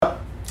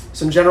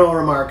some general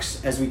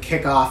remarks as we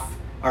kick off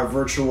our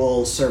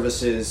virtual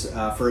services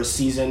for a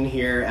season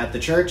here at the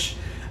church.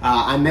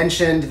 I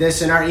mentioned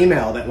this in our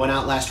email that went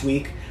out last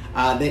week,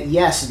 that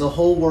yes, the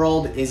whole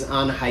world is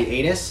on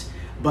hiatus,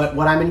 but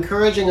what I'm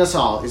encouraging us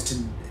all is to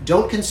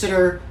don't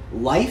consider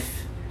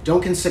life,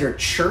 don't consider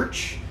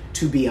church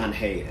to be on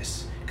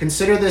hiatus.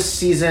 Consider this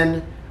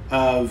season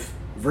of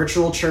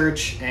virtual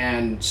church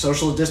and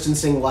social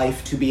distancing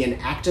life to be an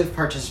active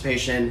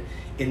participation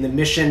in the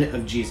mission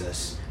of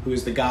Jesus, who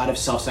is the God of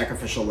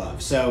self-sacrificial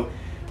love. So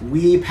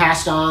we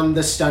passed on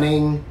the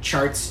stunning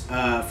charts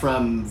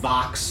from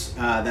Vox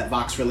that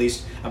Vox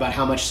released about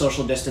how much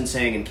social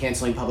distancing and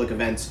canceling public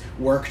events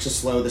work to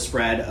slow the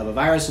spread of a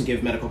virus and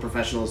give medical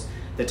professionals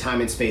the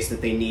time and space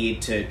that they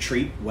need to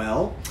treat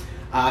well.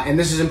 And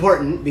this is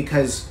important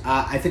because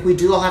I think we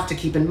do all have to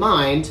keep in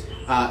mind,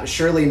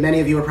 surely many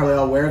of you are probably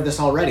aware of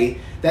this already,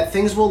 that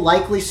things will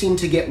likely seem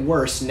to get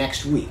worse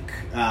next week.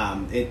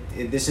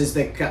 This is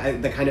the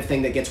kind of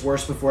thing that gets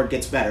worse before it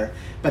gets better,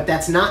 but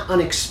that's not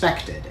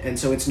unexpected, and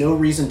so it's no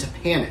reason to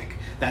panic.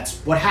 That's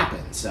what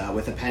happens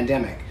with a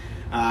pandemic.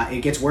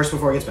 It gets worse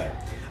before it gets better.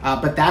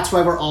 But that's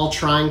why we're all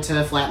trying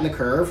to flatten the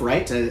curve,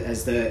 right?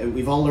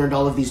 We've all learned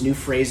all of these new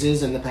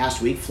phrases in the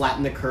past week: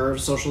 flatten the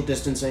curve, social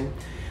distancing.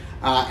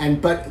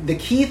 But the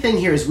key thing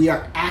here is we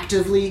are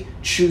actively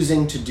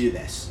choosing to do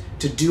this,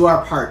 to do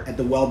our part at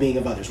the well-being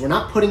of others. We're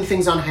not putting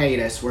things on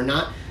hiatus. We're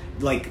not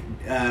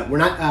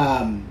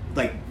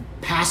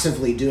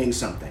passively doing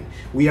something.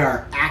 We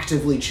are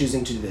actively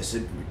choosing to do this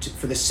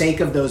for the sake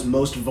of those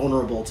most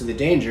vulnerable to the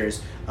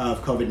dangers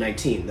of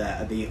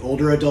COVID-19, the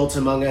older adults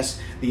among us,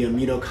 the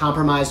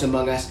immunocompromised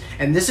among us,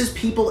 and this is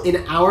people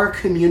in our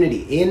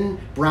community, in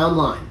Brown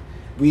Line.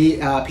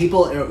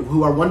 People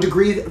who are 1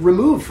 degree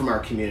removed from our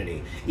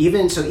community.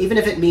 Even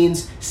if it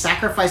means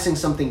sacrificing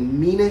something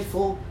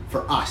meaningful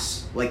for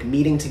us, like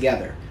meeting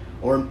together,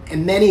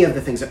 and many of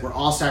the things that we're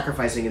all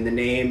sacrificing in the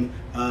name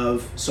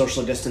of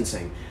social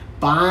distancing.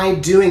 By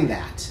doing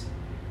that,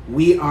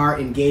 we are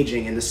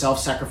engaging in the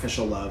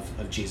self-sacrificial love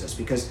of Jesus.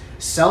 Because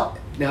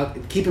now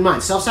keep in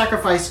mind,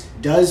 self-sacrifice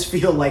does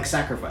feel like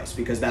sacrifice,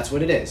 because that's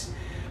what it is.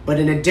 But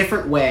in a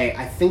different way,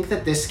 I think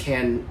that this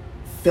can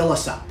fill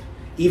us up,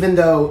 even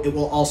though it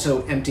will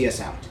also empty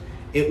us out.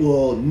 It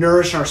will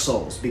nourish our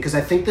souls, because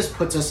I think this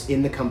puts us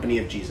in the company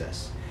of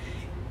Jesus.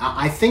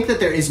 I think that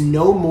there is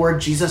no more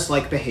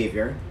Jesus-like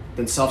behavior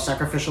than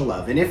self-sacrificial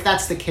love. And if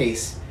that's the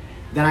case,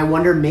 then I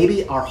wonder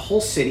maybe our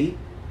whole city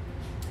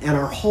and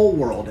our whole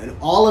world and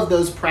all of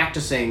those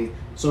practicing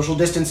social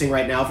distancing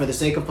right now for the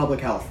sake of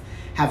public health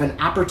have an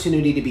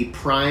opportunity to be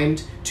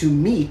primed to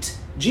meet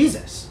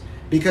Jesus,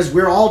 because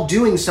we're all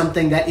doing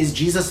something that is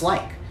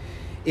Jesus-like.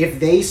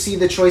 If they see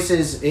the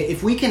choices,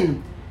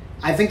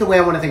 I think the way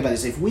I want to think about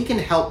this, if we can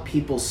help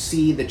people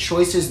see the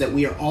choices that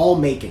we are all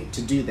making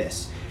to do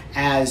this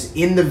as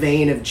in the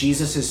vein of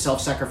Jesus'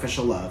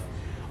 self-sacrificial love,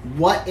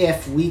 what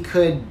if we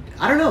could,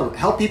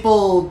 help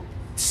people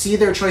see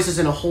their choices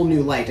in a whole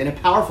new light, in a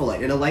powerful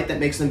light, in a light that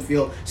makes them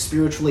feel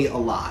spiritually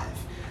alive.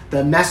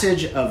 The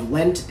message of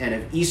Lent and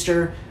of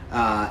Easter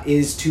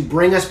is to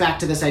bring us back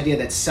to this idea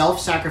that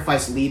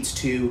self-sacrifice leads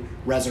to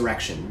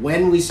resurrection.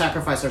 When we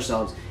sacrifice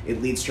ourselves,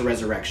 it leads to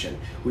resurrection.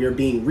 We are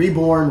being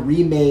reborn,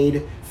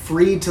 remade,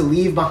 freed to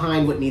leave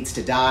behind what needs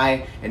to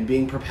die, and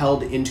being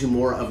propelled into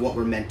more of what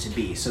we're meant to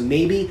be. So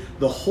maybe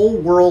the whole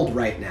world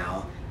right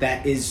now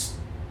that is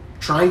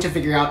trying to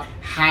figure out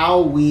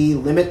how we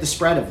limit the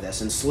spread of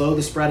this and slow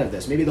the spread of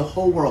this, maybe the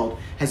whole world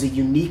has a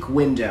unique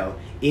window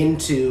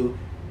into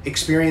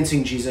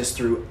experiencing Jesus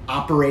through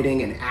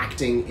operating and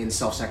acting in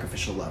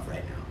self-sacrificial love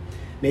right now.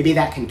 Maybe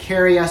that can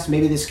carry us,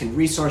 maybe this can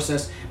resource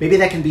us, maybe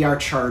that can be our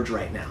charge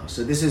right now.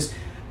 So this is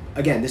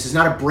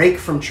not a break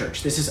from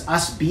church. This is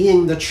us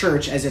being the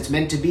church as it's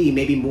meant to be,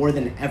 maybe more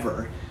than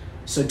ever.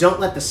 So don't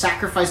let the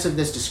sacrifice of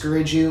this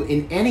discourage you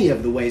in any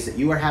of the ways that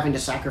you are having to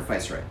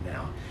sacrifice right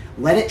now.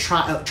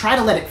 Try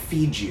to let it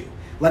feed you.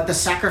 Let the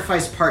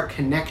sacrifice part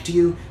connect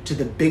you to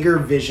the bigger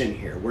vision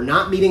here. We're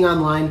not meeting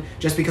online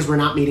just because we're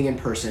not meeting in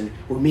person.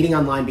 We're meeting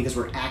online because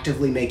we're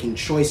actively making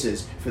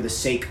choices for the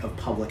sake of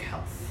public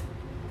health.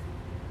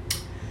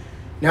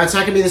 Now, it's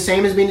not going to be the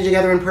same as being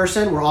together in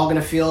person. We're all going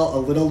to feel a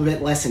little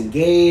bit less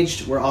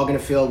engaged. We're all going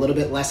to feel a little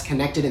bit less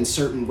connected in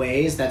certain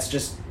ways. That's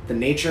just the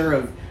nature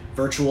of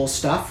virtual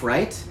stuff,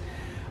 right?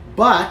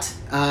 But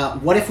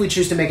what if we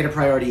choose to make it a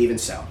priority even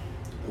so?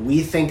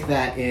 We think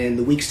that in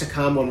the weeks to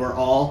come, when we're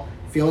all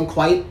feeling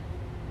quite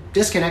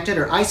disconnected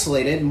or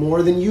isolated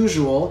more than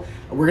usual,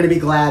 we're going to be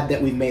glad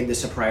that we've made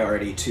this a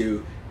priority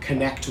to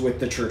connect with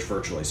the church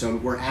virtually. So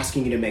we're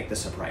asking you to make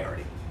this a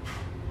priority.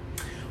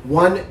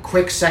 One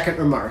quick second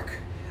remark.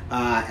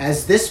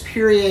 As this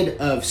period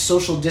of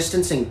social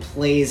distancing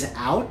plays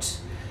out,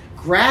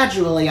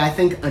 gradually, I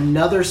think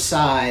another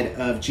side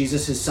of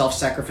Jesus'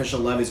 self-sacrificial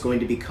love is going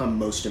to become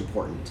most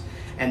important.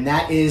 And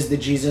that is the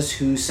Jesus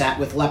who sat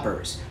with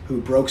lepers,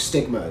 who broke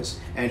stigmas,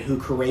 and who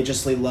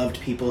courageously loved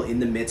people in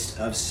the midst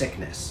of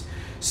sickness.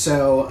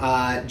 So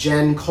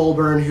Jen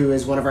Colburn, who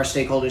is one of our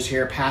stakeholders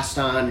here, passed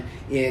on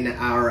in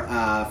our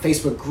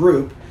Facebook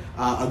group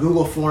a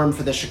Google form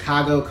for the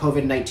Chicago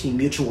COVID-19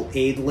 Mutual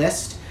Aid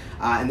List.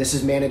 And this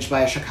is managed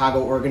by a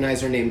Chicago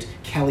organizer named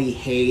Kelly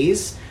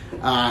Hayes.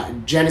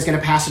 Jen is going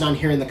to pass it on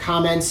here in the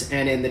comments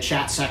and in the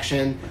chat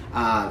section.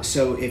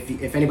 So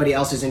if anybody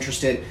else is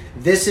interested,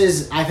 this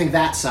is, I think,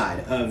 that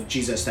side of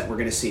Jesus that we're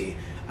going to see.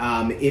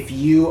 If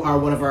you are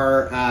one of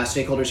our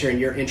stakeholders here and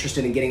you're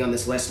interested in getting on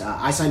this list,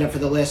 I signed up for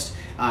the list.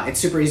 It's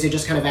super easy,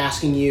 just kind of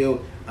asking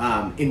you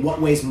in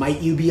what ways might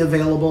you be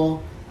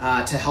available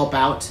to help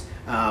out.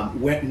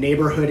 What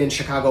neighborhood in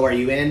Chicago are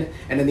you in?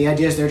 And then the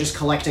idea is they're just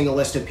collecting a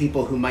list of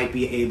people who might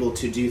be able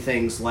to do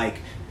things like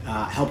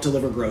help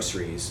deliver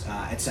groceries,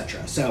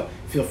 etc. So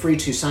feel free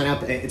to sign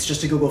up. It's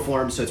just a Google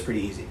form, so it's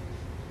pretty easy.